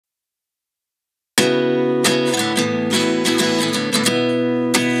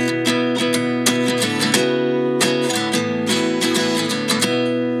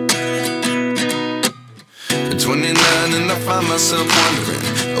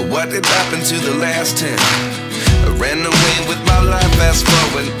what did happen to the last 10? I ran away with my life, fast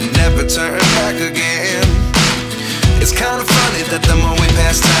forward, never turn back again. It's kinda funny that the more we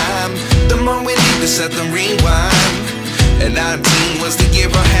pass time, the more we need to set the rewind. And 19 was the year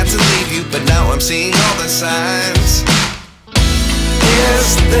I had to leave you, but now I'm seeing all the signs. Is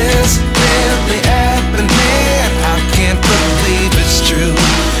this really happening? I can't believe it's true.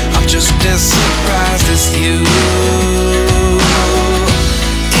 I'm just as surprised as you.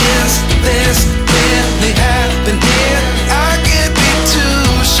 Is this really happening? I can't be too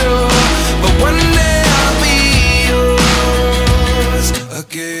sure, but one day I'll be yours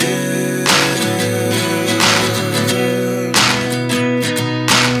again.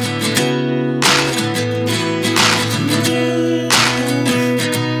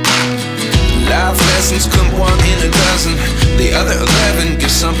 Life lessons come one in a dozen. The other 11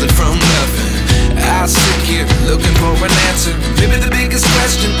 get something from nothing. I sit here looking for an answer. Maybe the biggest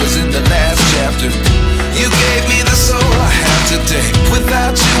question was in the last chapter. You gave me the soul I have today.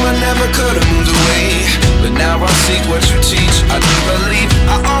 Without you I never could have moved away. But now I see what you teach. I do believe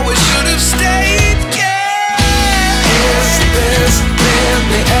I always should have stayed. Yeah. Is this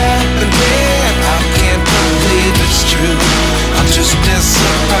really happening? I can't believe it's true. I'm just as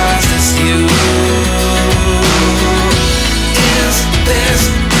surprised as you. Is this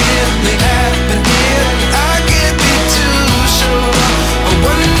really happening? I can't be too sure, but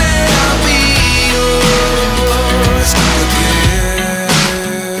one day I'll be yours again.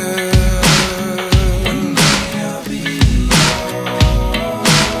 One day I'll be yours.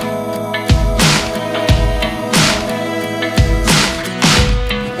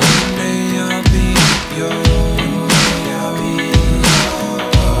 One day I'll be yours.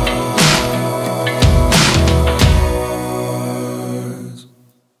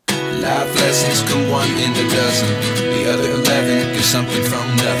 Life lessons come one in a dozen. The other 11 get something from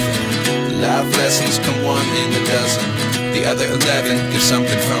nothing. Life lessons come one in a dozen. The other 11 get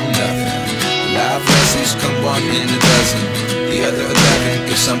something from nothing. Life lessons come one in a dozen. The other 11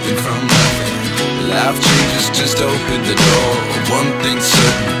 get something from nothing. Life changes just open the door. One thing